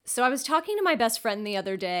So I was talking to my best friend the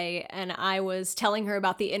other day, and I was telling her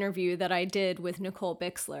about the interview that I did with Nicole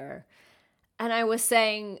Bixler. And I was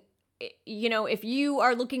saying, if you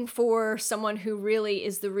are looking for someone who really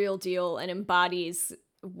is the real deal and embodies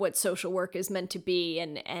what social work is meant to be,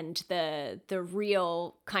 and the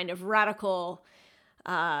real kind of radical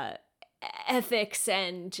uh, ethics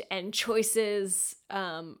and choices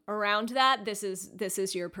around that, this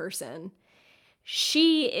is your person.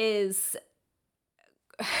 She is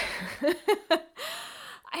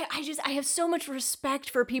I have so much respect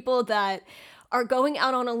for people that are going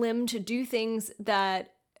out on a limb to do things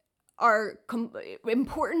that are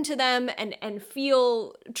important to them and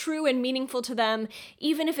feel true and meaningful to them,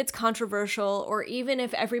 even if it's controversial, or even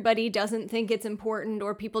if everybody doesn't think it's important,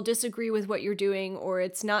 or people disagree with what you're doing, or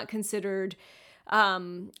it's not considered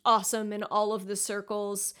awesome in all of the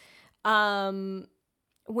circles. When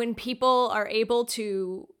people are able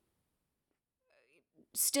to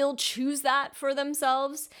still choose that for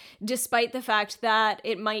themselves, despite the fact that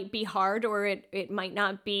it might be hard, or it might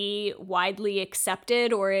not be widely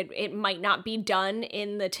accepted, or it might not be done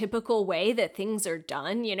in the typical way that things are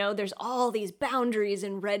done. There's all these boundaries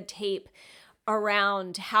and red tape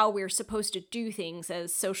around how we're supposed to do things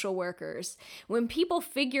as social workers. When people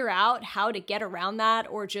figure out how to get around that,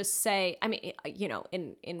 or just say, I mean,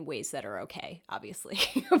 in ways that are okay, obviously,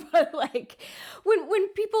 but like when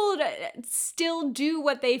people still do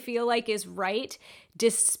what they feel like is right,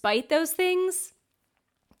 despite those things,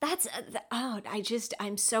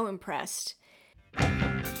 I'm so impressed.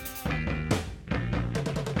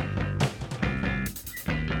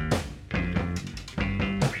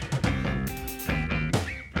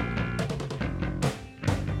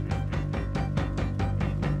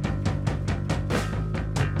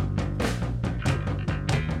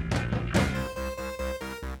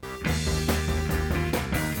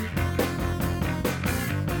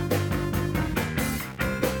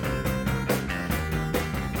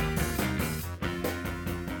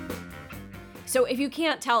 So if you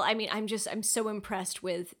can't tell, I mean, I'm so impressed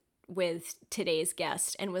with today's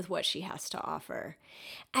guest and with what she has to offer.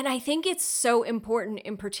 And I think it's so important,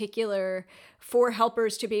 in particular, for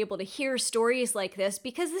helpers to be able to hear stories like this,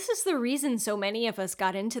 because this is the reason so many of us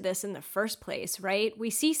got into this in the first place, right?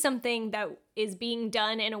 We see something that is being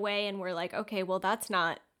done in a way and we're like, okay, well, that's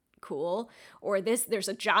not cool, or there's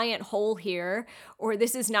a giant hole here, or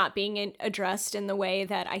this is not being addressed in the way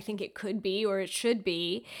that I think it could be or it should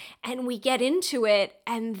be. And we get into it,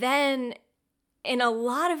 and then in a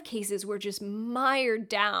lot of cases, we're just mired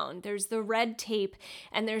down. There's the red tape,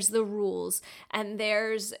 and there's the rules, and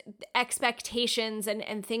there's expectations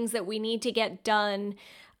and things that we need to get done,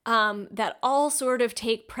 that all sort of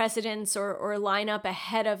take precedence or line up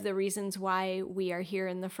ahead of the reasons why we are here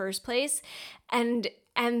in the first place. And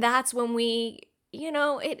that's when it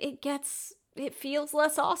feels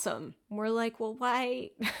less awesome. We're like, well,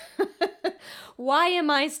 why why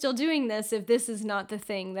am I still doing this if this is not the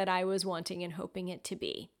thing that I was wanting and hoping it to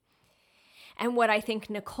be? And what I think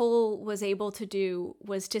Nicole was able to do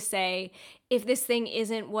was to say, if this thing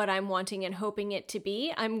isn't what I'm wanting and hoping it to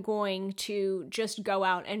be, I'm going to just go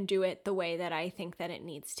out and do it the way that I think that it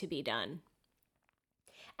needs to be done.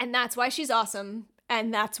 And that's why she's awesome.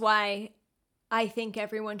 And that's why I think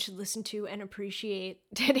everyone should listen to and appreciate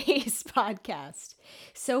today's podcast.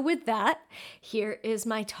 So with that, here is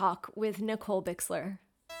my talk with Nicole Bixler.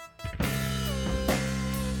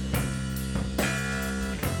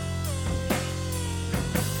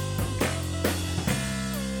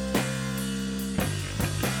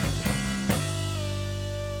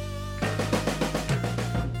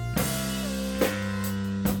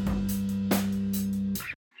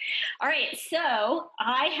 All right, so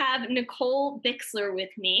I have Nicole Bixler with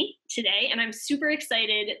me today, and I'm super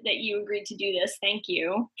excited that you agreed to do this. Thank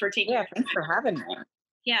you for taking. Yeah, thanks for having me.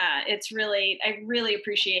 Yeah, I really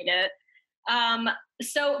appreciate it.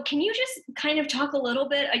 So can you just kind of talk a little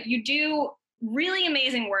bit? You do really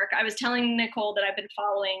amazing work. I was telling Nicole that I've been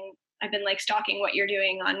like stalking what you're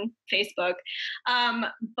doing on Facebook.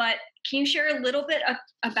 But can you share a little bit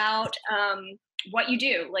about what you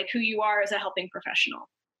do, like who you are as a helping professional?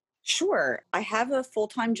 Sure. I have a full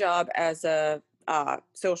time job as a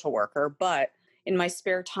social worker, but in my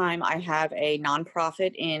spare time, I have a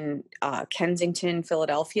nonprofit in Kensington,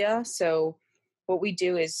 Philadelphia. So, what we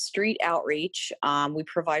do is street outreach. We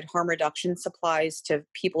provide harm reduction supplies to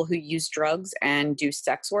people who use drugs and do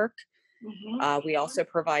sex work. We also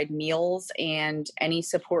provide meals and any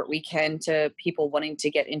support we can to people wanting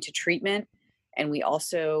to get into treatment. And we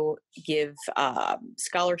also give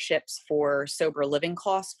scholarships for sober living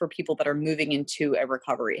costs for people that are moving into a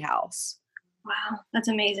recovery house. Wow, that's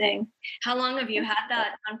amazing. How long have you had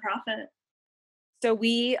that nonprofit? So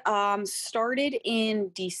we started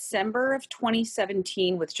in December of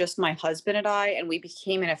 2017 with just my husband and I, and we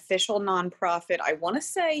became an official nonprofit. I want to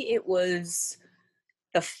say it was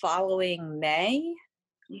the following May.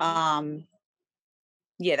 Mhm. Um,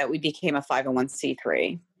 yeah, that we became a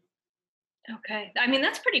 501c3. Okay. I mean,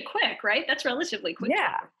 that's pretty quick, right? That's relatively quick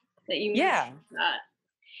Yeah, that you moved yeah. to that.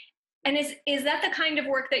 And is that the kind of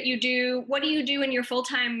work that you do? What do you do in your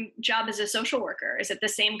full-time job as a social worker? Is it the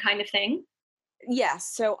same kind of thing? Yes.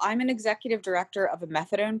 So I'm an executive director of a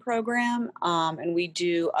methadone program, and we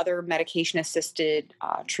do other medication assisted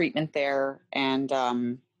treatment there. And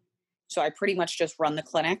so I pretty much just run the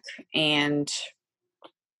clinic and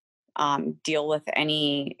deal with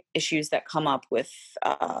any issues that come up with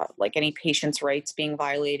like any patient's rights being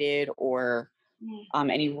violated or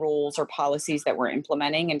Mm. any rules or policies that we're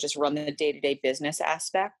implementing and just run the day to day business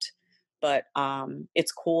aspect. But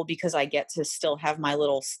it's cool because I get to still have my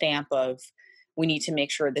little stamp of we need to make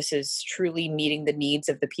sure this is truly meeting the needs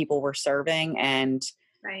of the people we're serving. And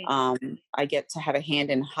Right. I get to have a hand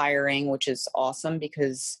in hiring, which is awesome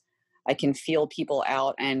because I can feel people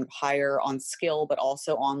out and hire on skill, but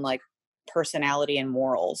also on like personality and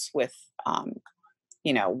morals with,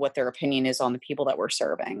 what their opinion is on the people that we're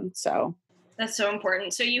serving. So, That's so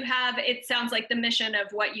important. So you have, it sounds like the mission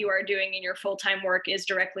of what you are doing in your full-time work is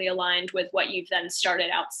directly aligned with what you've then started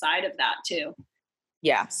outside of that too.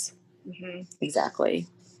 yes, Hmm. exactly.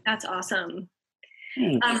 That's awesome.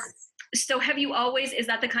 Um, Thanks. so have you always, is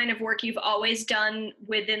that the kind of work you've always done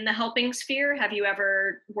within the helping sphere? Have you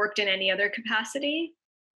ever worked in any other capacity?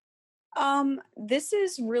 This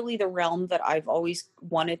is really the realm that I've always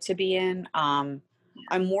wanted to be in.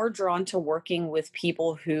 I'm more drawn to working with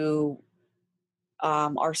people who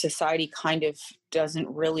our society kind of doesn't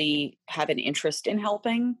really have an interest in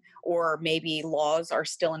helping, or maybe laws are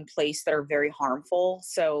still in place that are very harmful.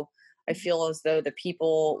 So I feel as though the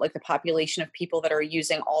people, like the population of people that are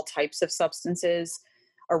using all types of substances,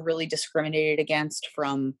 are really discriminated against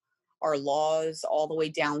from our laws all the way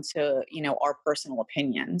down to our personal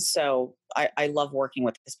opinions. So I love working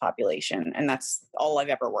with this population, and that's all I've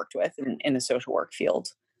ever worked with in the social work field.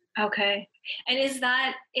 Okay. And is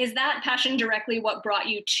that passion directly what brought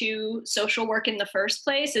you to social work in the first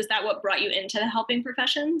place? Is that what brought you into the helping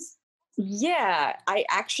professions? Yeah,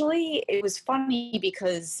 it was funny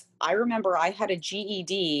because I remember I had a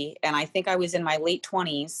GED and I think I was in my late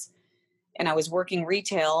 20s and I was working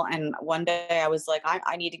retail. And one day I was like,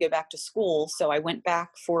 I need to go back to school. So I went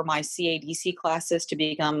back for my CADC classes to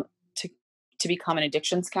become an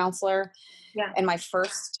addictions counselor. Yeah. And my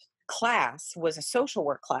first class was a social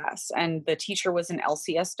work class, and the teacher was an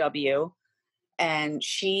LCSW, and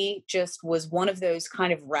she just was one of those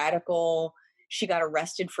kind of radical. She got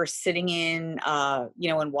arrested for sitting in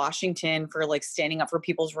Washington for like standing up for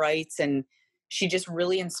people's rights, and she just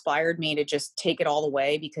really inspired me to just take it all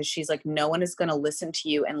away because she's like, no one is going to listen to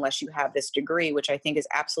you unless you have this degree, which I think is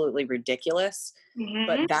absolutely ridiculous.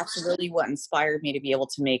 But Hmm. that's really what inspired me to be able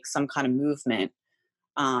to make some kind of movement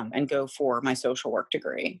and go for my social work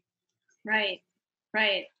degree. Right.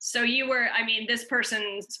 Right. So you were, I mean, this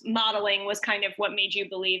person's modeling was kind of what made you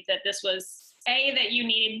believe that this was that you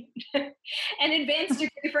need an advanced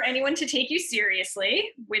degree for anyone to take you seriously,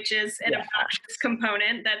 which is an Yeah. obnoxious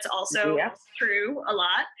component that's also Yep. true a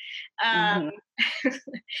lot. Hmm. Um,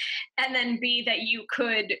 and then B, that you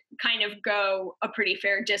could kind of go a pretty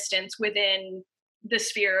fair distance within the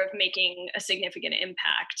sphere of making a significant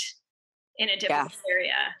impact in a difficult Yes.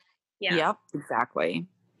 area. Yeah. Yep. Exactly.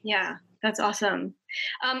 Yeah, that's awesome.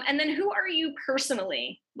 And then who are you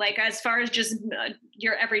personally? Like, as far as just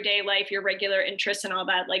your everyday life, your regular interests, and all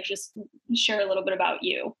that. Like, just share a little bit about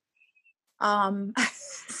you. Um,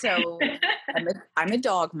 so I'm a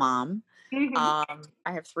dog mom. Hmm. I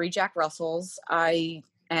have three Jack Russells.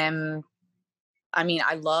 Am,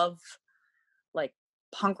 I love like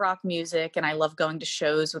punk rock music, and I love going to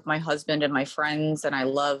shows with my husband and my friends, and I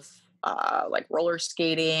love like roller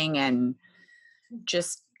skating and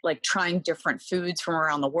just like trying different foods from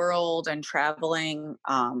around the world and traveling.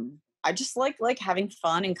 I just like having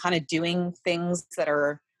fun and kind of doing things that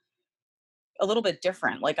are a little bit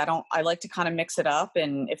different. Like I like to kind of mix it up.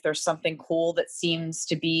 And if there's something cool that seems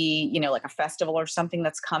to be, like a festival or something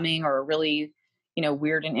that's coming, or a really,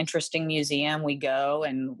 weird and interesting museum, we go,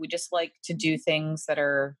 and we just like to do things that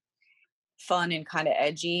are fun and kind of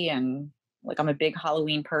edgy. And like, I'm a big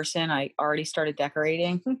Halloween person. I already started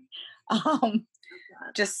decorating. um,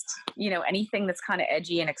 just, anything that's kind of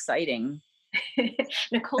edgy and exciting.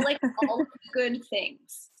 Nicole likes all the good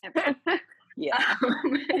things. Yeah.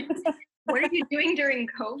 Um, What are you doing during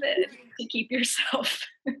COVID to keep yourself?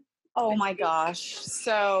 Oh my gosh.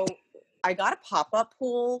 So I got a pop-up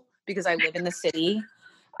pool because I live in the city.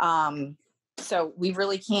 Um, so we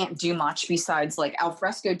really can't do much besides like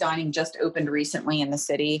alfresco dining just opened recently in the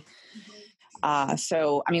city.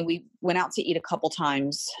 So, I mean, we went out to eat a couple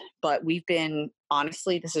times, but we've been,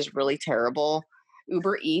 honestly, this is really terrible.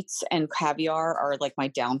 Uber Eats and Caviar are like my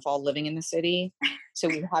downfall living in the city. So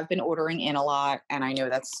we have been ordering in a lot, and I know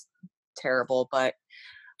that's terrible, but,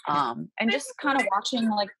 and just kind of watching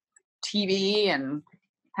like TV and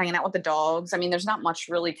hanging out with the dogs. I mean, there's not much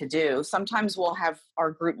really to do. Sometimes we'll have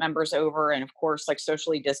our group members over and of course like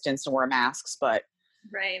socially distanced and wear masks, but,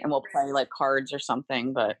 Right. and we'll play like cards or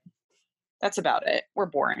something, but that's about it. We're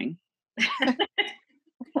boring.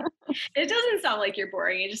 It doesn't sound like you're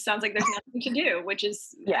boring. It just sounds like there's nothing to do, which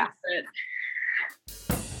is Yeah. good.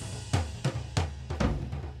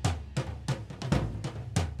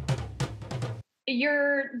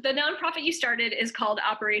 The nonprofit you started is called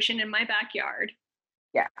Operation in My Backyard,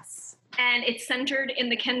 Yes. and it's centered in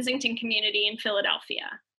the Kensington community in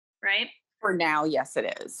Philadelphia, right? For now, yes,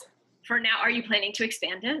 it is. For now, are you planning to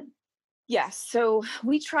expand it? Yes. So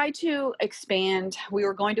we tried to expand. We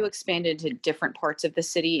were going to expand into different parts of the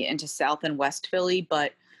city, into South and West Philly,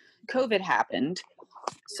 but COVID happened.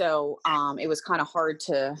 So it was kind of hard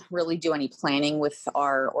to really do any planning with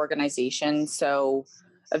our organization. So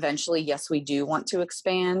eventually, yes, we do want to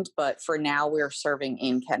expand, but for now, we're serving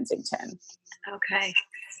in Kensington. Okay.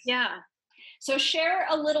 Yeah. So share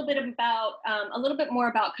a little bit more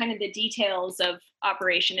about kind of the details of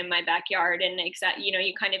Operation in My Backyard, and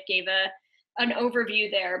you kind of gave an overview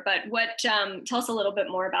there, but tell us a little bit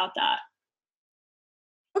more about that.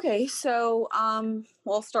 Okay, so well,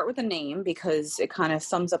 I'll start with the name because it kind of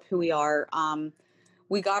sums up who we are.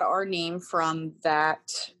 We got our name from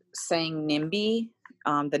that saying NIMBY,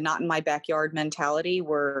 the not in my backyard mentality,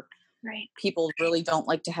 where Right. people really don't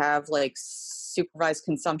like to have like supervised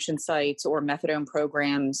consumption sites or methadone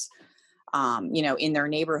programs, in their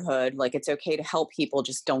neighborhood. Like it's okay to help people,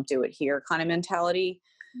 just don't do it here kind of mentality.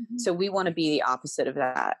 Mm-hmm. So we want to be the opposite of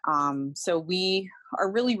that. So we are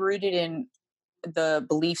really rooted in the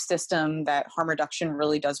belief system that harm reduction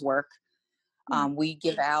really does work. We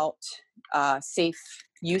give out safe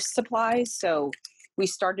use supplies. So we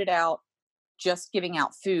started out just giving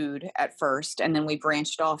out food at first, and then we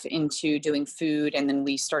branched off into doing food, and then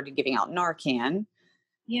we started giving out Narcan.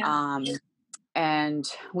 Yeah. And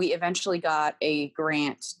we eventually got a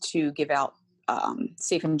grant to give out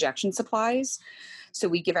safe injection supplies. So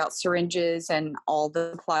we give out syringes and all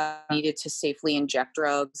the supplies needed to safely inject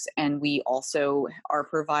drugs. And we also are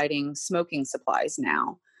providing smoking supplies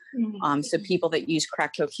now. Mm-hmm. So people that use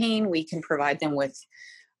crack cocaine, we can provide them with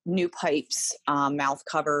new pipes, mouth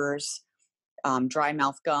covers, dry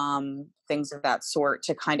mouth gum, things of that sort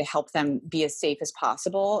to kind of help them be as safe as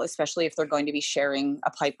possible, especially if they're going to be sharing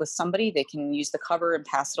a pipe with somebody. They can use the cover and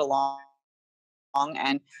pass it along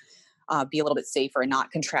and be a little bit safer and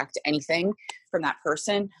not contract anything from that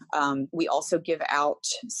person. We also give out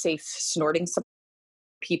safe snorting supplies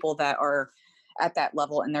to people that are at that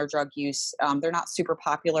level in their drug use. They're not super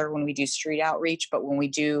popular when we do street outreach, but when we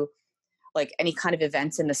do like any kind of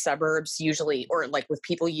events in the suburbs, usually, or like with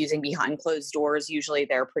people using behind closed doors, usually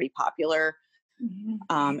they're pretty popular.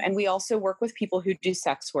 Mm-hmm. And we also work with people who do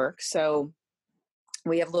sex work. So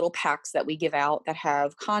we have little packs that we give out that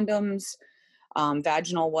have condoms,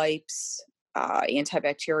 vaginal wipes,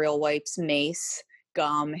 antibacterial wipes, mace,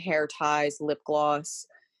 gum, hair ties, lip gloss.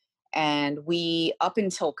 And we, up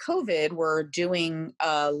until COVID, were doing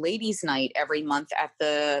a ladies' night every month at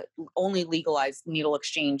the only legalized needle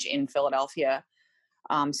exchange in Philadelphia.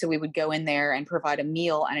 So we would go in there and provide a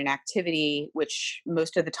meal and an activity, which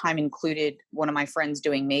most of the time included one of my friends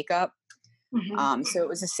doing makeup. Mm-hmm. So it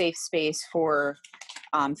was a safe space for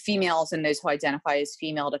females and those who identify as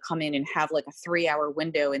female to come in and have like a 3-hour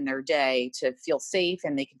window in their day to feel safe,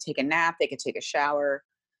 and they could take a nap, they could take a shower.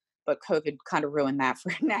 But COVID kind of ruined that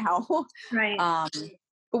for now. Right.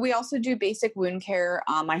 But we also do basic wound care.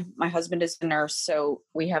 My husband is a nurse, so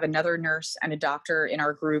we have another nurse and a doctor in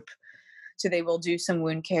our group. So they will do some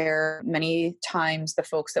wound care. Many times the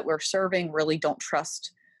folks that we're serving really don't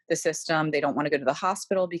trust the system. They don't want to go to the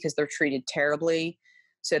hospital because they're treated terribly.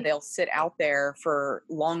 So they'll sit out there for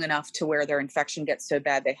long enough to where their infection gets so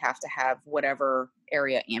bad they have to have whatever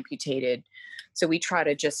area amputated. So we try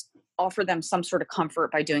to just offer them some sort of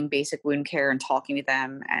comfort by doing basic wound care and talking to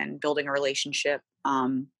them and building a relationship.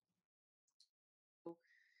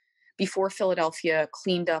 Before Philadelphia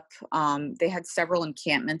cleaned up, they had several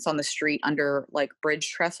encampments on the street under like bridge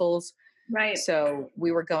trestles. Right. So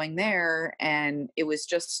we were going there, and it was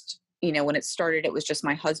just when it started, it was just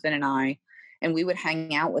my husband and I, and we would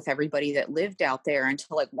hang out with everybody that lived out there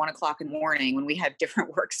until like 1 o'clock in the morning when we had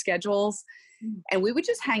different work schedules. And we would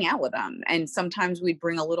just hang out with them. And sometimes we'd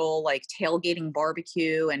bring a little like tailgating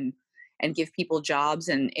barbecue and give people jobs.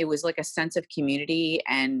 And it was like a sense of community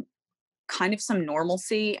and kind of some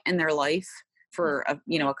normalcy in their life for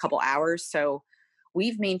a couple hours. So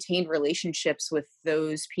we've maintained relationships with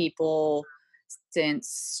those people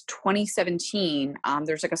since 2017.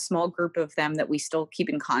 There's like a small group of them that we still keep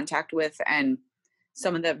in contact with, and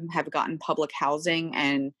some of them have gotten public housing,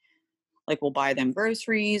 and like we'll buy them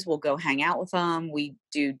groceries, we'll go hang out with them, we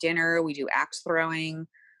do dinner, we do axe throwing.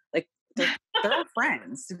 Like they're all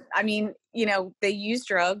friends. I mean, they use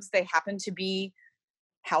drugs, they happen to be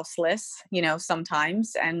houseless,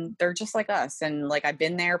 sometimes, and they're just like us. And like I've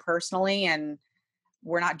been there personally, and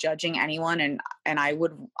we're not judging anyone. And I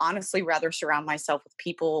would honestly rather surround myself with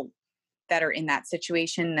people that are in that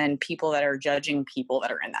situation than people that are judging people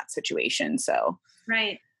that are in that situation. So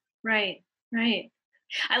right.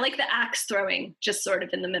 I like the axe throwing just sort of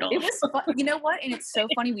in the middle. It was fun. You know what? And it's so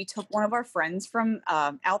funny. We took one of our friends from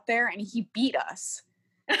out there, and he beat us.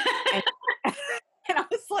 And, and I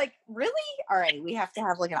was like, really? All right, we have to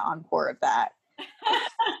have like an encore of that.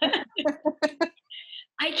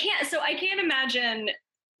 I can't imagine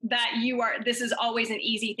that this is always an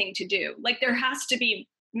easy thing to do. Like there has to be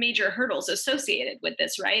major hurdles associated with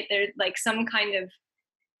this, right? There's like some kind of,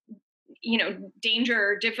 danger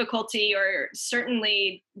or difficulty, or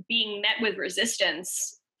certainly being met with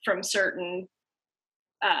resistance from certain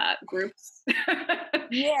groups.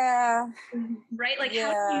 Yeah. Right? Like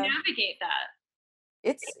how do you navigate that?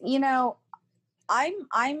 It's,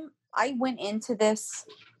 I went into this,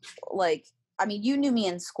 like, I mean, you knew me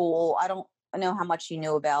in school. I don't know how much you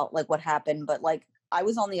knew about like what happened, but like I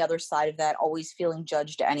was on the other side of that, always feeling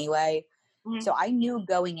judged anyway. Mm-hmm. So I knew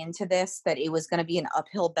going into this that it was going to be an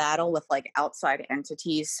uphill battle with like outside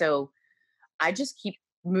entities. So I just keep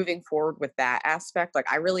moving forward with that aspect.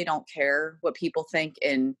 Like I really don't care what people think.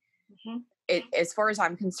 And as far as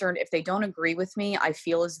I'm concerned, if they don't agree with me, I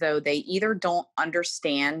feel as though they either don't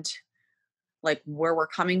understand like where we're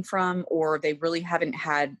coming from, or they really haven't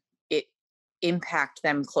had it impact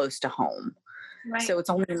them close to home. Right. So it's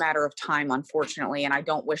only a matter of time, unfortunately. And I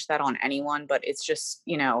don't wish that on anyone, but it's just,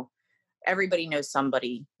 everybody knows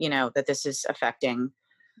somebody, that this is affecting.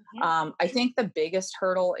 I think the biggest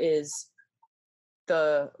hurdle is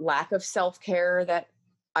the lack of self-care that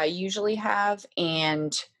I usually have,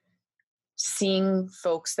 and seeing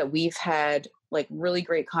folks that we've had like really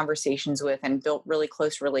great conversations with and built really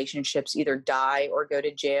close relationships either die or go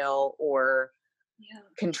to jail or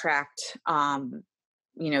contract,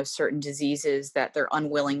 certain diseases that they're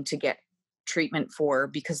unwilling to get treatment for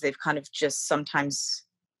because they've kind of just sometimes,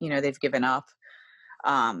 they've given up.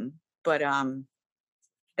 But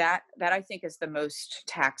that I think is the most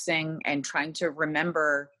taxing, and trying to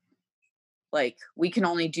remember, like, we can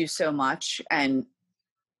only do so much, and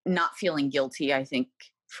not feeling guilty, I think,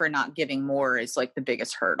 for not giving more is like the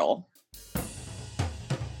biggest hurdle.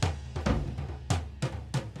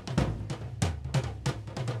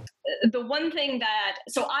 The one thing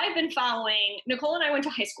so I've been following, Nicole and I went to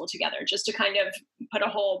high school together, just to kind of put a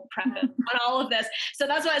whole preface on all of this. So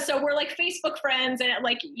that's why, so we're like Facebook friends, and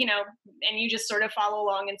like, and you just sort of follow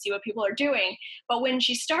along and see what people are doing. But when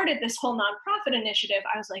she started this whole nonprofit initiative,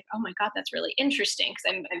 I was like, oh my God, that's really interesting,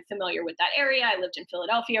 because I'm familiar with that area. I lived in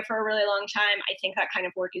Philadelphia for a really long time. I think that kind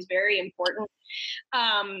of work is very important.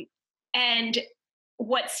 And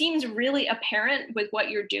what seems really apparent with what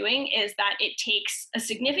you're doing is that it takes a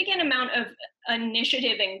significant amount of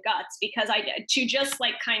initiative and guts, because to just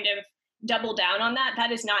like kind of double down on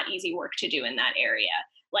that is not easy work to do in that area.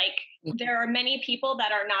 Like there are many people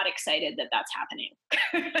that are not excited that that's happening.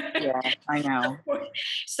 Yeah, I know.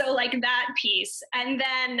 So like that piece. And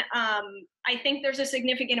then I think there's a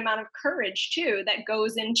significant amount of courage too that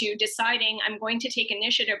goes into deciding I'm going to take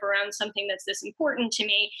initiative around something that's this important to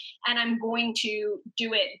me, and I'm going to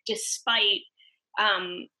do it despite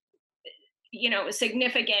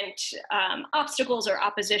significant obstacles or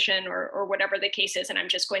opposition or whatever the case is. And I'm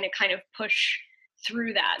just going to kind of push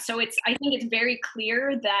through that. So I think it's very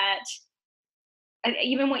clear that,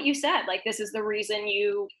 even what you said, like, this is the reason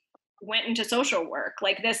you went into social work.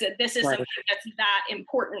 Like this is right. Something that's that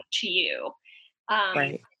important to you.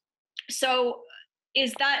 Right. So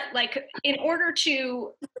is that like, in order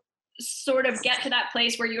to sort of get to that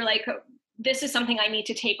place where you're like, this is something I need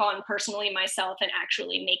to take on personally myself and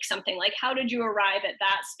actually make something, like, how did you arrive at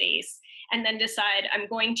that space and then decide I'm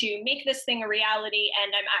going to make this thing a reality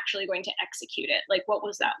and I'm actually going to execute it? Like, what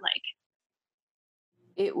was that like?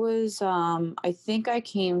 It was, I think I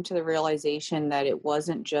came to the realization that it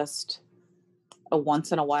wasn't just a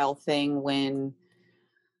once in a while thing when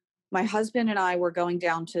my husband and I were going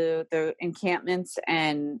down to the encampments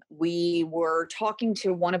and we were talking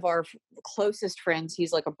to one of our closest friends.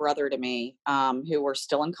 He's like a brother to me, who we're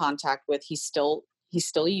still in contact with. He's still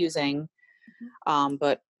using,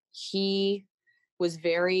 but he was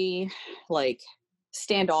very like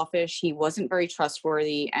standoffish. He wasn't very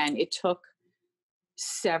trustworthy, and it took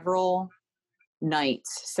several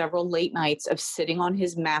several late nights of sitting on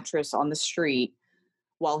his mattress on the street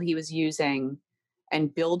while he was using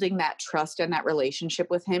and building that trust and that relationship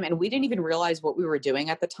with him. And we didn't even realize what we were doing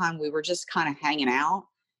at the time. We were just kind of hanging out.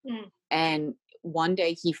 Mm. And one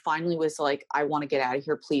day he finally was like, I want to get out of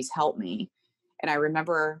here. Please help me. And I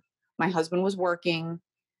remember my husband was working.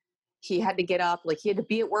 He had to get up, like he had to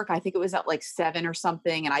be at work. I think it was at like 7 or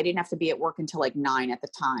something. And I didn't have to be at work until like 9 at the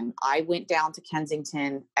time. I went down to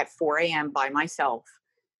Kensington at 4 a.m. by myself,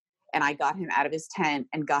 and I got him out of his tent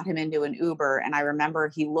and got him into an Uber. And I remember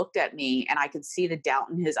he looked at me and I could see the doubt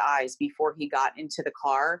in his eyes before he got into the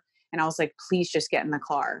car. And I was like, please just get in the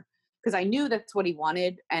car. Because I knew that's what he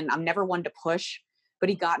wanted. And I'm never one to push, but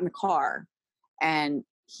he got in the car and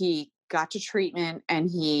he got to treatment and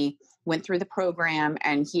he went through the program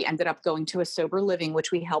and he ended up going to a sober living,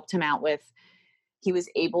 which we helped him out with. He was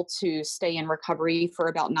able to stay in recovery for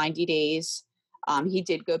about 90 days. He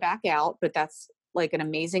did go back out, but that's like an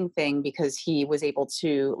amazing thing because he was able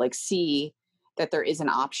to like see that there is an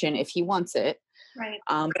option if he wants it. Right.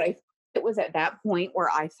 But it was at that point where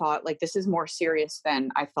I thought like, this is more serious than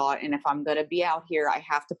I thought. And if I'm going to be out here, I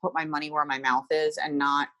have to put my money where my mouth is and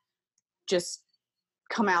not just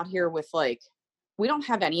come out here with like, we don't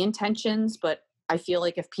have any intentions, but I feel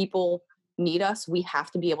like if people need us, we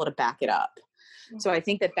have to be able to back it up. So I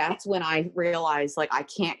think that that's when I realized like I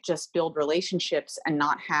can't just build relationships and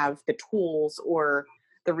not have the tools or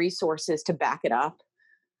the resources to back it up.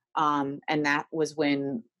 And that was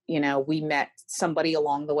when, we met somebody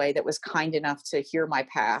along the way that was kind enough to hear my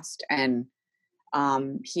past. And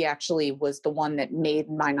he actually was the one that made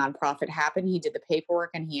my nonprofit happen. He did the paperwork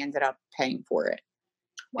and he ended up paying for it.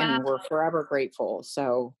 Wow. And we're forever grateful.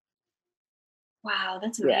 So. Wow,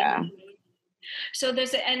 that's amazing. Yeah. So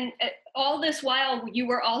and all this while you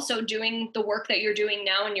were also doing the work that you're doing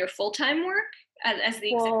now in your full-time work as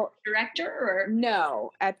the executive director, or?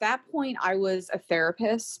 No, at that point I was a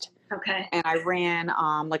therapist. Okay. And I ran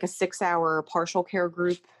like a 6-hour partial care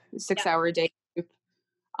group, 6-hour a day group.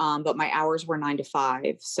 But my hours were 9 to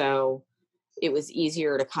 5. So it was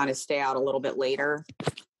easier to kind of stay out a little bit later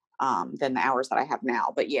than the hours that I have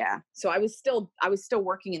now. But yeah, so I was still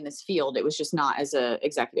working in this field. It was just not as a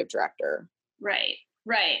executive director. Right.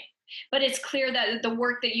 But it's clear that the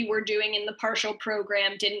work that you were doing in the partial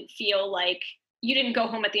program didn't feel like you didn't go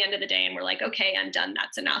home at the end of the day and were like, okay, I'm done.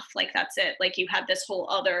 That's enough. Like, that's it. Like you had this whole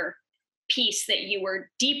other piece that you were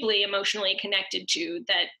deeply emotionally connected to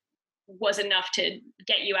that was enough to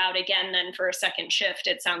get you out again then for a second shift,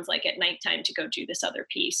 it sounds like, at nighttime to go do this other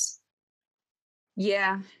piece.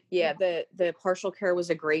 Yeah. The partial care was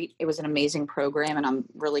it was an amazing program, and I'm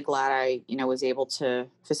really glad I, was able to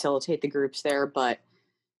facilitate the groups there. But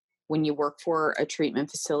when you work for a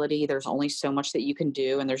treatment facility, there's only so much that you can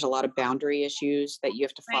do. And there's a lot of boundary issues that you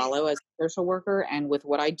have to follow as a social worker. And with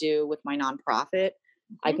what I do with my nonprofit,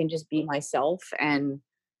 I can just be myself, and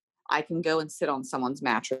I can go and sit on someone's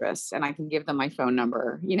mattress and I can give them my phone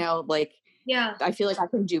number, Yeah. I feel like I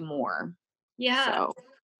can do more. Yeah. So.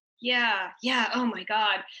 Yeah. Oh my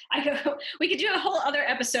God. We could do a whole other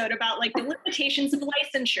episode about like the limitations of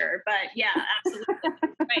licensure, but yeah,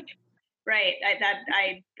 absolutely. Right.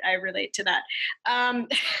 I relate to that.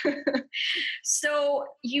 So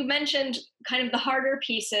you mentioned kind of the harder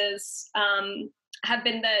pieces have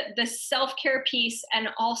been the self-care piece and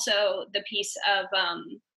also the piece of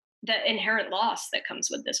the inherent loss that comes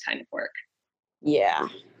with this kind of work. Yeah.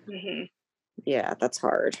 Mm-hmm. Yeah, that's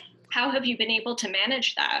hard. How have you been able to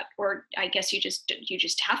manage that? Or I guess you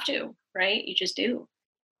just have to, right? You just do.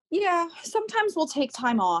 Yeah. Sometimes we'll take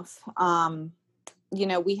time off.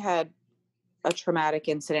 We had a traumatic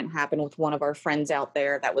incident happen with one of our friends out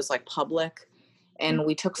there that was like public, and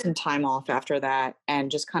we took some time off after that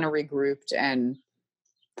and just kind of regrouped and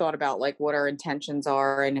thought about like what our intentions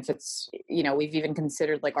are, and if it's, we've even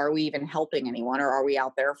considered like, are we even helping anyone, or are we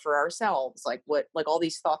out there for ourselves? Like what, like all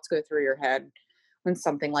these thoughts go through your head when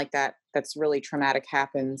something like that's really traumatic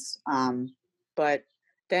happens. But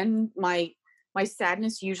then my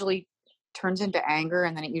sadness usually turns into anger,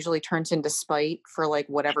 and then it usually turns into spite for like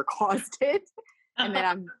whatever caused it. And then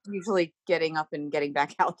I'm usually getting up and getting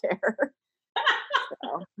back out there.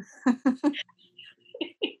 So.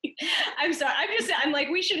 I'm sorry. I'm like,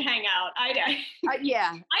 we should hang out.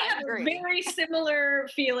 Yeah, I have a very similar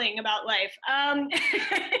feeling about life.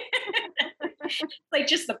 Like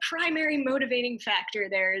just the primary motivating factor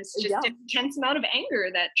there is just an intense amount of anger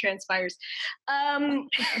that transpires.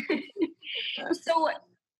 So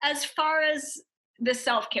as far as the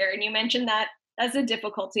self-care, and you mentioned that as a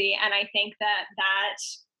difficulty, and I think that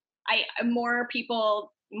more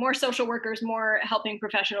people, more social workers, more helping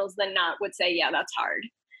professionals than not would say, yeah, that's hard.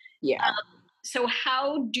 Yeah. So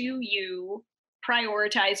how do you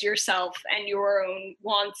prioritize yourself and your own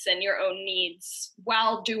wants and your own needs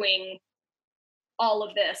while doing all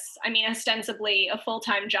of this? I mean, ostensibly a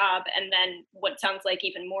full-time job, and then what sounds like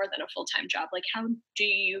even more than a full-time job. Like, how do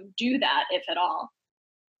you do that, if at all?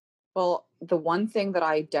 Well, the one thing that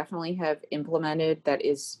I definitely have implemented that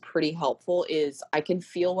is pretty helpful is I can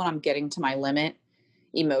feel when I'm getting to my limit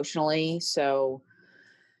emotionally. So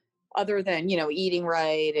other than, eating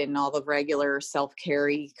right and all the regular self-care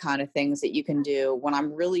kind of things that you can do, when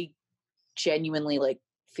I'm really genuinely like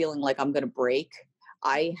feeling like I'm going to break,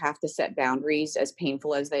 I have to set boundaries as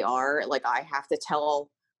painful as they are. Like I have to tell,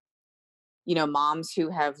 moms who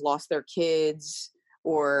have lost their kids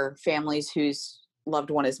or families whose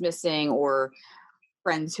loved one is missing or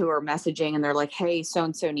friends who are messaging and they're like, hey, so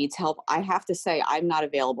and so needs help. I have to say, I'm not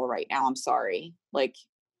available right now. I'm sorry. Like,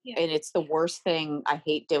 Yeah. and it's the worst thing. I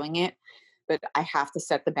hate doing it, but I have to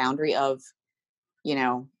set the boundary of,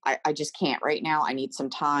 I just can't right now. I need some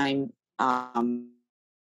time. I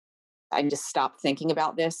just stop thinking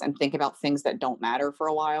about this and think about things that don't matter for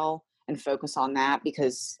a while and focus on that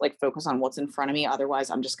because focus on what's in front of me. Otherwise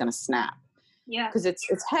I'm just going to snap. Yeah. Because it's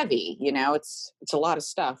heavy, it's a lot of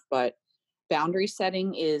stuff, but boundary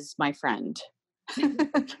setting is my friend.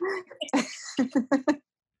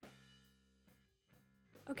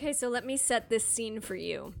 Okay, so let me set this scene for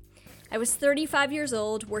you. I was 35 years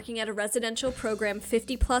old, working at a residential program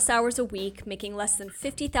 50 plus hours a week, making less than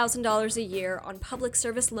 $50,000 a year on public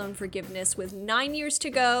service loan forgiveness with 9 years to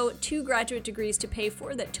go, 2 graduate degrees to pay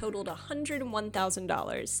for that totaled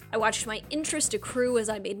 $101,000. I watched my interest accrue as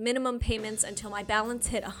I made minimum payments until my balance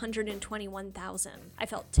hit $121,000. I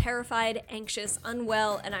felt terrified, anxious,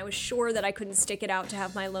 unwell, and I was sure that I couldn't stick it out to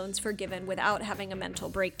have my loans forgiven without having a mental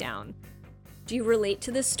breakdown. Do you relate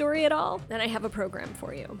to this story at all? Then I have a program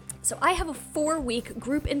for you. So I have a 4-week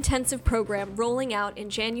group intensive program rolling out in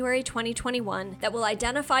January 2021 that will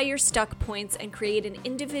identify your stuck points and create an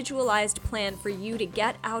individualized plan for you to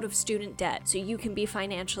get out of student debt so you can be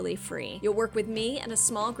financially free. You'll work with me and a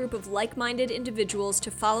small group of like-minded individuals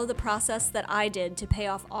to follow the process that I did to pay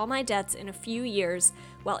off all my debts in a few years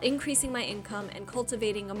while increasing my income and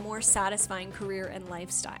cultivating a more satisfying career and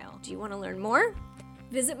lifestyle. Do you want to learn more?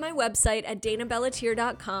 Visit my website at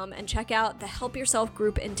danabellatier.com and check out the Help Yourself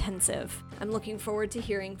Group Intensive. I'm looking forward to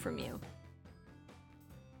hearing from you.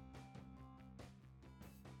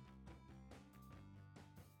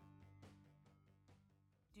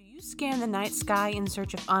 Scan the night sky in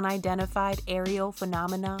search of unidentified aerial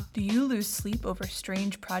phenomena? Do you lose sleep over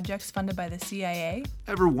strange projects funded by the CIA?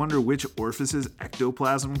 Ever wonder which orifices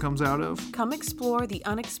ectoplasm comes out of? Come explore the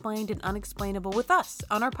unexplained and unexplainable with us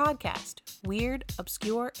on our podcast, Weird,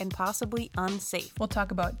 Obscure, and Possibly Unsafe. We'll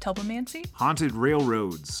talk about telemancy, haunted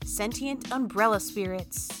railroads, sentient umbrella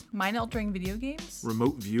spirits, mind-altering video games,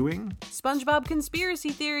 remote viewing, SpongeBob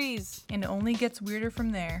conspiracy theories, and it only gets weirder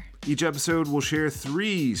from there. Each episode will share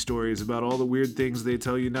 3 stories about all the weird things they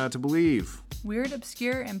tell you not to believe. Weird,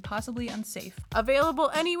 obscure, and possibly unsafe.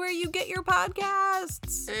 Available anywhere you get your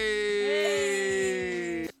podcasts.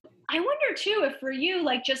 Hey! I wonder too if for you,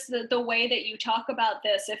 like just the way that you talk about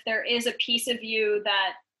this, if there is a piece of you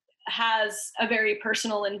that has a very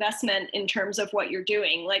personal investment in terms of what you're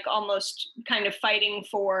doing, like almost kind of fighting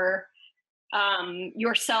for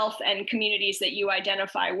yourself and communities that you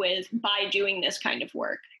identify with by doing this kind of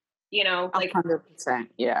work. Like 100%.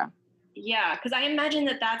 Yeah. Yeah. Cause I imagine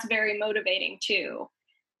that that's very motivating too.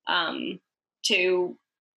 To,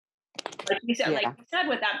 like you said,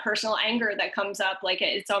 with that personal anger that comes up, like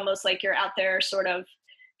it's almost like you're out there sort of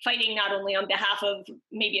fighting not only on behalf of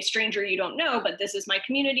maybe a stranger you don't know, but this is my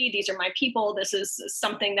community. These are my people. This is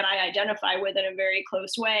something that I identify with in a very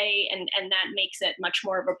close way. And that makes it much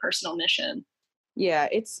more of a personal mission. Yeah.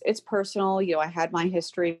 It's personal. I had my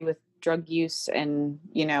history with drug use and,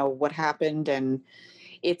 what happened. And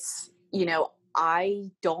it's,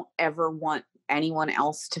 I don't ever want anyone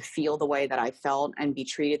else to feel the way that I felt and be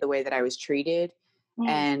treated the way that I was treated. Mm.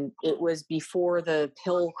 And it was before the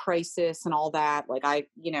pill crisis and all that.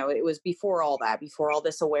 It was before all that, before all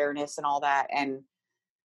this awareness and all that. And,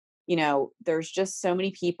 there's just so many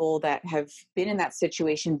people that have been in that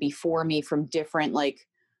situation before me from different,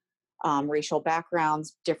 racial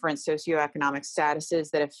backgrounds, different socioeconomic statuses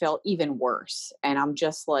that have felt even worse. And I'm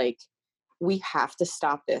just like, we have to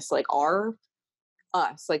stop this. Like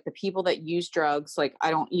us, like the people that use drugs, like I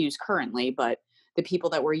don't use currently, but the people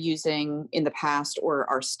that were using in the past or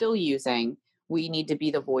are still using, we need to be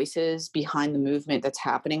the voices behind the movement that's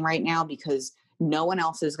happening right now, because no one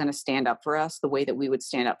else is going to stand up for us the way that we would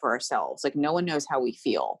stand up for ourselves. Like no one knows how we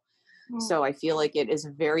feel. So I feel like it is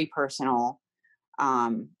very personal.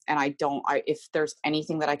 And if there's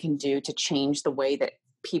anything that I can do to change the way that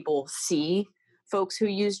people see folks who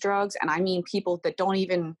use drugs, and I mean people that don't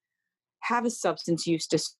even have a substance use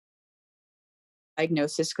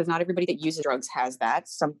diagnosis, because not everybody that uses drugs has that.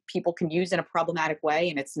 Some people can use in a problematic way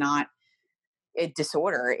and it's not a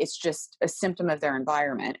disorder. It's just a symptom of their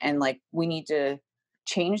environment. And like, we need to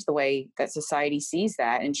change the way that society sees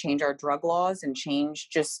that and change our drug laws and change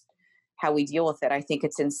just how we deal with it. I think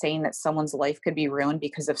it's insane that someone's life could be ruined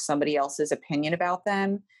because of somebody else's opinion about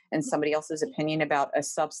them and somebody else's opinion about a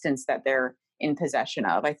substance that they're in possession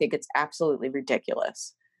of. I think it's absolutely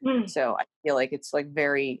ridiculous. So I feel like it's like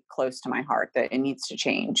very close to my heart that it needs to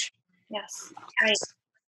change. Yes. Right.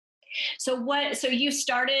 So you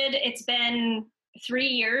started, it's been 3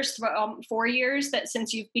 years, 4 years that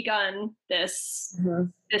since you've begun this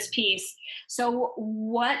piece. So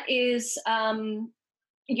what is,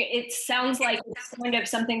 it sounds like it's kind of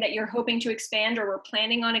something that you're hoping to expand or we're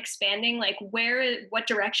planning on expanding. Like what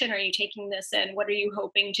direction are you taking this in? What are you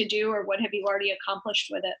hoping to do, or what have you already accomplished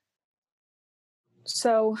with it?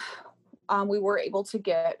 So we were able to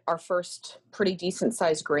get our first pretty decent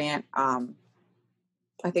sized grant.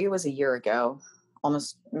 I think it was a year ago,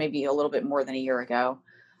 almost maybe a little bit more than a year ago.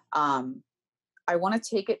 I want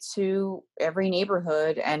to take it to every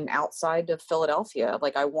neighborhood and outside of Philadelphia.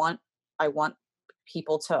 Like I want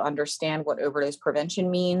people to understand what overdose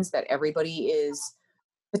prevention means, that everybody is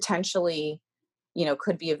potentially,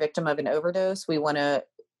 could be a victim of an overdose. We want to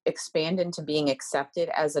expand into being accepted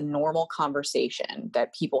as a normal conversation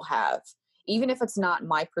that people have, even if it's not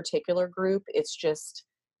my particular group. It's just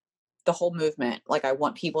the whole movement. Like I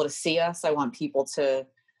want people to see us. I want people to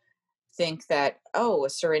think that, oh, a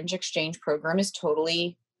syringe exchange program is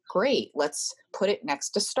totally great. Let's put it next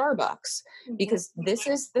to Starbucks, because this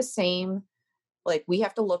is the same. Like we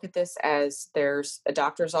have to look at this as there's a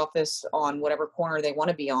doctor's office on whatever corner they want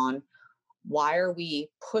to be on. Why are we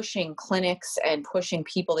pushing clinics and pushing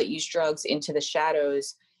people that use drugs into the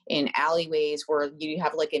shadows in alleyways where you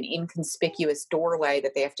have like an inconspicuous doorway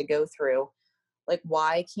that they have to go through? Like,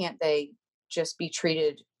 why can't they just be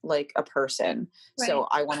treated like a person? Right. So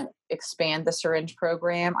I want to expand the syringe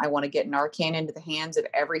program. I want to get Narcan into the hands of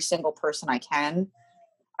every single person I can.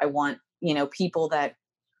 I want, people that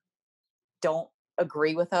don't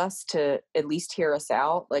agree with us to at least hear us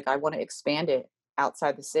out. Like I want to expand it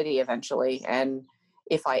outside the city eventually. And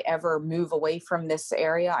if I ever move away from this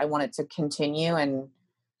area, I want it to continue. And,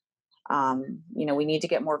 we need to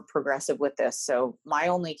get more progressive with this. So my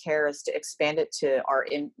only care is to expand it to our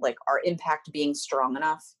impact being strong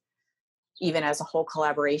enough, even as a whole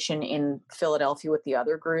collaboration in Philadelphia with the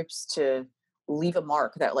other groups, to leave a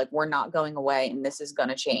mark that like, we're not going away and this is going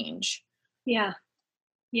to change. Yeah.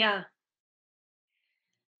 Yeah.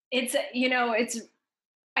 It's,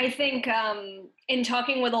 I think in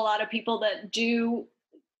talking with a lot of people that do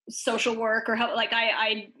social work or help, like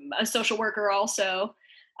I'm a social worker also.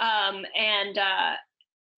 And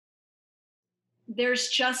there's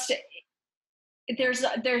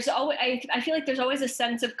always, I feel like there's always a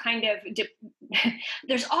sense of kind of,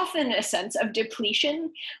 there's often a sense of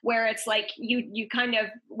depletion where it's like you kind of,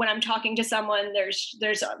 when I'm talking to someone, there's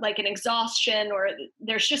like an exhaustion, or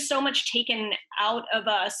there's just so much taken out of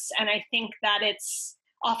us. And I think that it's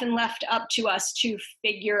often left up to us to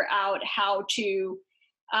figure out how to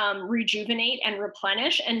rejuvenate and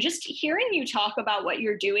replenish. And just hearing you talk about what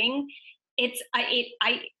you're doing,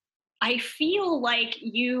 I feel like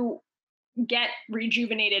you get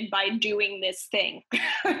rejuvenated by doing this thing.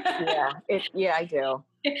 Yeah, I do.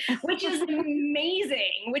 Which is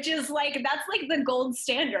amazing, which is like, that's like the gold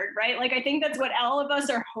standard, right? Like, I think that's what all of us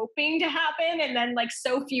are hoping to happen. And then like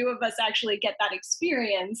so few of us actually get that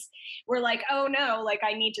experience. We're like, oh no, like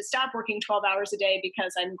I need to stop working 12 hours a day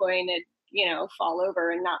because I'm going to, fall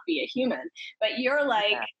over and not be a human. But you're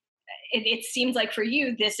like, it seems like for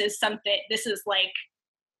you, this is like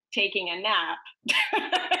taking a nap.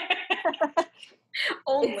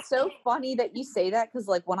 It's so funny that you say that, because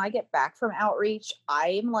like when I get back from outreach,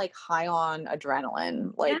 I'm like high on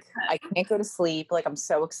adrenaline. Like I can't go to sleep. Like I'm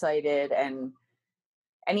so excited. And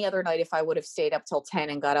any other night, if I would have stayed up till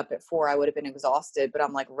 10 and got up at 4, I would have been exhausted, but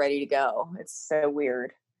I'm like ready to go. It's so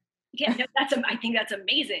weird. Yeah, no, I think that's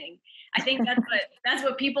amazing. I think that's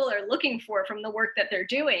what people are looking for from the work that they're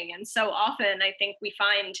doing. And so often I think we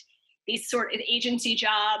find these sort of agency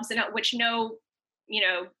jobs, and which no,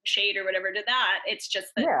 shade or whatever to that. It's just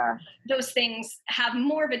that Yeah. those things have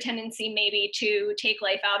more of a tendency maybe to take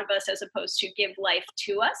life out of us as opposed to give life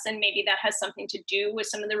to us. And maybe that has something to do with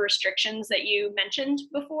some of the restrictions that you mentioned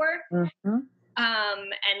before. Mm-hmm.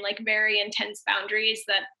 And like very intense boundaries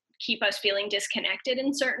that keep us feeling disconnected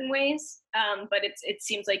in certain ways. But it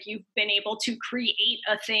seems like you've been able to create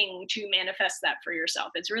a thing to manifest that for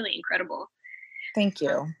yourself. It's really incredible. Thank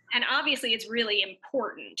you. And obviously it's really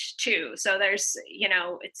important too. So there's,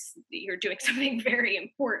 you're doing something very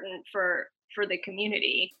important for the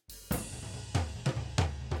community.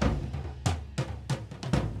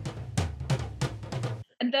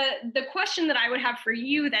 The question that I would have for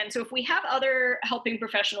you then, so if we have other helping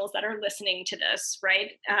professionals that are listening to this,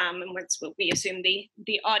 right, and what's what we assume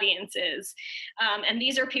the audience is, and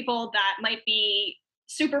these are people that might be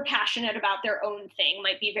super passionate about their own thing,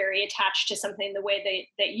 might be very attached to something the way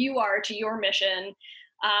that you are to your mission,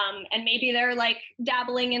 and maybe they're like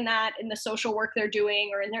dabbling in that in the social work they're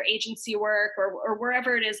doing or in their agency work or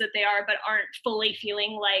wherever it is that they are, but aren't fully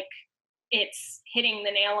feeling like it's hitting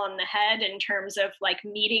the nail on the head in terms of like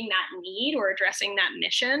meeting that need or addressing that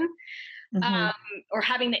mission, or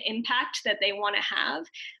having the impact that they want to have.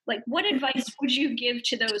 Like, what advice would you give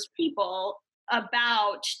to those people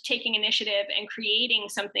about taking initiative and creating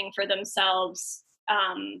something for themselves?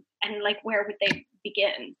 And like, where would they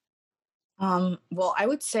begin? Well, I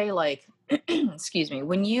would say like, excuse me,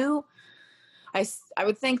 I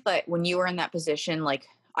would think that when you were in that position, like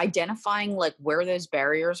identifying like where those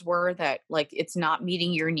barriers were that like it's not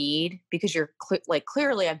meeting your need because you're like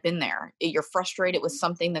clearly I've been there. You're frustrated with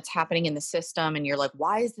something that's happening in the system and you're like,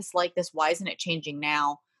 why is this like this? Why isn't it changing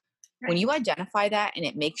now? Right. When you identify that and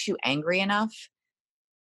it makes you angry enough,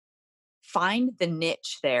 find the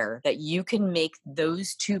niche there that you can make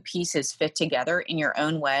those two pieces fit together in your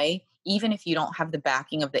own way, even if you don't have the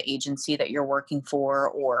backing of the agency that you're working for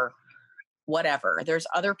or whatever. There's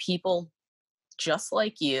other people just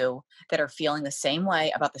like you that are feeling the same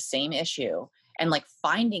way about the same issue, and like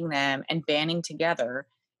finding them and banding together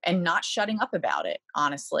and not shutting up about it.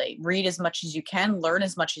 Honestly, read as much as you can, learn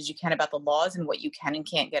as much as you can about the laws and what you can and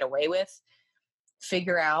can't get away with.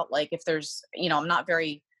 Figure out like if there's, I'm not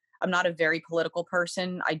a very political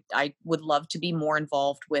person. I would love to be more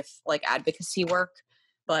involved with like advocacy work,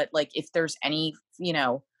 but like if there's any,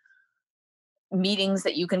 meetings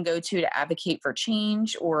that you can go to advocate for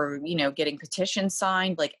change or, getting petitions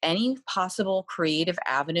signed, like any possible creative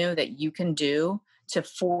avenue that you can do to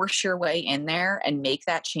force your way in there and make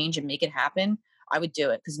that change and make it happen, I would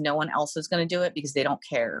do it because no one else is going to do it because they don't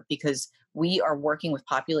care, because we are working with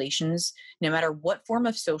populations. No matter what form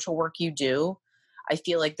of social work you do, I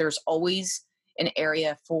feel like there's always an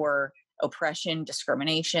area for oppression,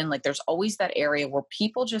 discrimination. Like there's always that area where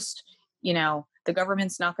people just, the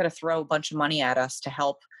government's not going to throw a bunch of money at us to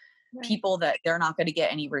help people that they're not going to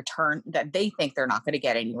get any return, that they think they're not going to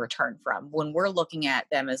get any return from. When we're looking at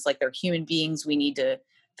them as like they're human beings, we need to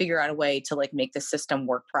figure out a way to like make the system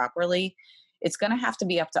work properly. It's going to have to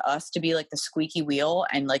be up to us to be like the squeaky wheel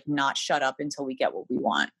and like not shut up until we get what we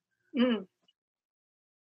want.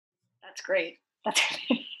 That's great. That's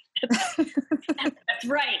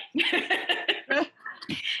right.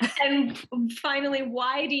 And finally,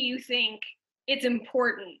 why do you think it's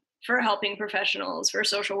important for helping professionals, for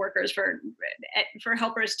social workers, for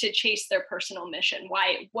helpers to chase their personal mission?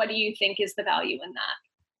 What do you think is the value in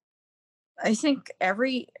that? I think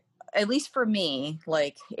at least for me,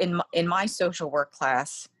 like in my social work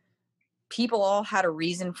class, people all had a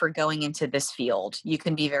reason for going into this field. You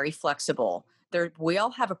can be very flexible. We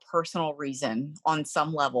all have a personal reason on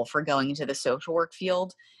some level for going into the social work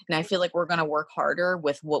field. And I feel like we're going to work harder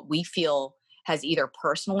with what we feel has either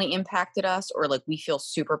personally impacted us or like we feel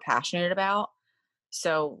super passionate about.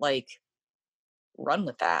 So like run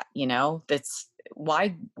with that, that's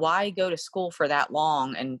why go to school for that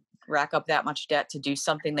long and rack up that much debt to do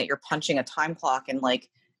something that you're punching a time clock and like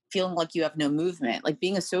feeling like you have no movement. Like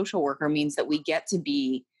being a social worker means that we get to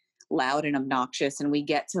be loud and obnoxious and we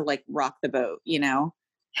get to like rock the boat,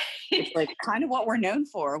 It's like kind of what we're known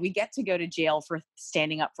for. We get to go to jail for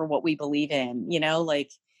standing up for what we believe in,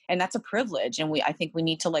 and that's a privilege. And I think we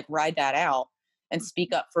need to like ride that out and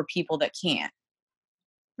speak up for people that can't.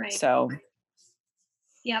 Right. So.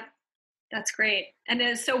 Yep. That's great.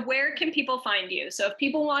 And so where can people find you? So if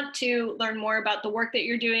people want to learn more about the work that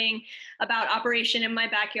you're doing, about Operation In My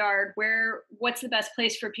Backyard, what's the best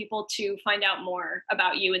place for people to find out more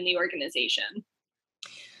about you and the organization?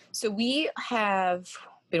 So we have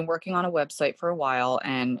been working on a website for a while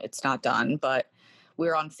and it's not done, but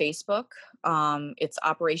we're on Facebook. It's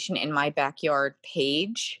Operation In My Backyard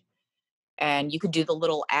page. And you could do the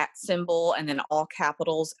little @ symbol and then all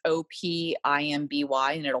capitals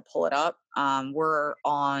OPIMBY and it'll pull it up. We're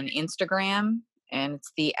on Instagram and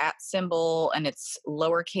it's the @ symbol and it's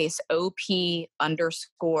lowercase OP_IMBY.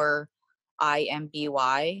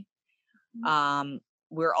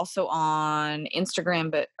 We're also on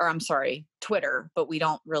Instagram, Twitter, but we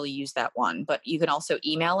don't really use that one. But you can also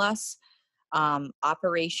email us,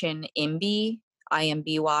 Operation IMBY,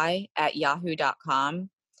 IMBY @yahoo.com.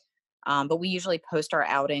 But we usually post our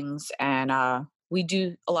outings and we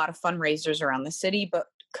do a lot of fundraisers around the city, but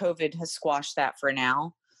COVID has squashed that for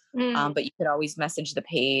now. But you could always message the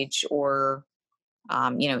page or,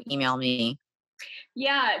 email me.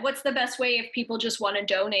 Yeah. What's the best way if people just want to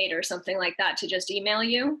donate or something like that to just email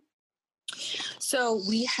you? So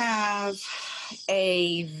we have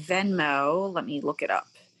a Venmo. Let me look it up.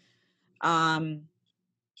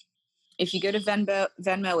 If you go to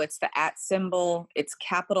Venmo, it's the @ symbol. It's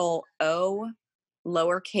capital O,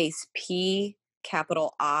 lowercase p,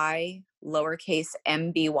 capital I, lowercase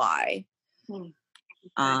MBY.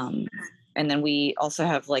 And then we also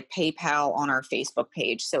have like PayPal on our Facebook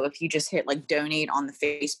page. So if you just hit like donate on the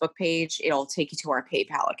Facebook page, it'll take you to our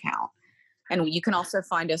PayPal account. And you can also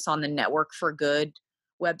find us on the Network for Good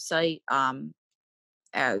website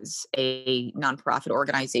as a nonprofit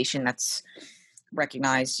organization that's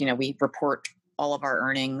recognized. We report all of our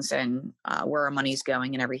earnings and where our money's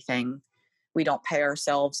going and everything. We don't pay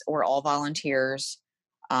ourselves. We're all volunteers.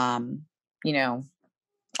 All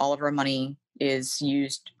of our money is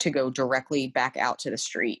used to go directly back out to the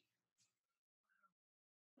street.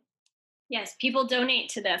 Yes, people donate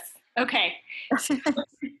to this. Okay.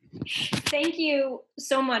 Thank you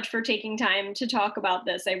so much for taking time to talk about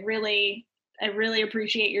this. I really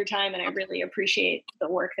appreciate your time and I really appreciate the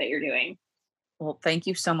work that you're doing. Well, thank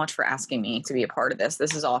you so much for asking me to be a part of this.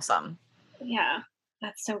 This is awesome. Yeah,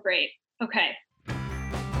 that's so great. Okay.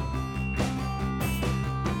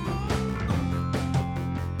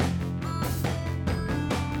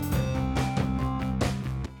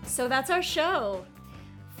 So that's our show.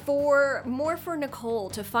 For more for Nicole,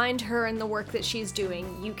 to find her and the work that she's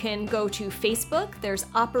doing, you can go to Facebook. There's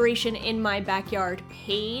Operation In My Backyard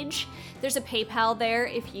page. There's a PayPal there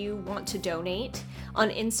if you want to donate. On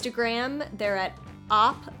Instagram, they're at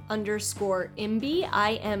op_IMBY,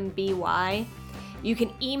 IMBY. You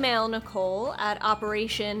can email Nicole at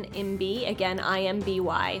operationimby, again,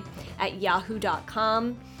 IMBY,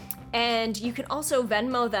 @yahoo.com. And you can also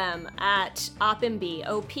Venmo them at OPIMBY,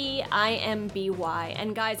 OPIMBY.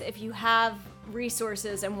 And guys, if you have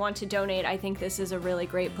resources and want to donate, I think this is a really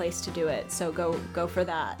great place to do it. So go for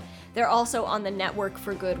that. They're also on the Network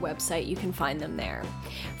for Good website. You can find them there.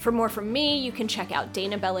 For more from me, you can check out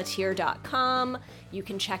danabellatier.com. You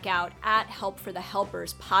can check out @Help for the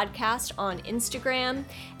Helpers podcast on Instagram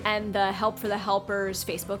and the Help for the Helpers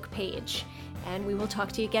Facebook page. And we will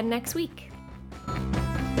talk to you again next week.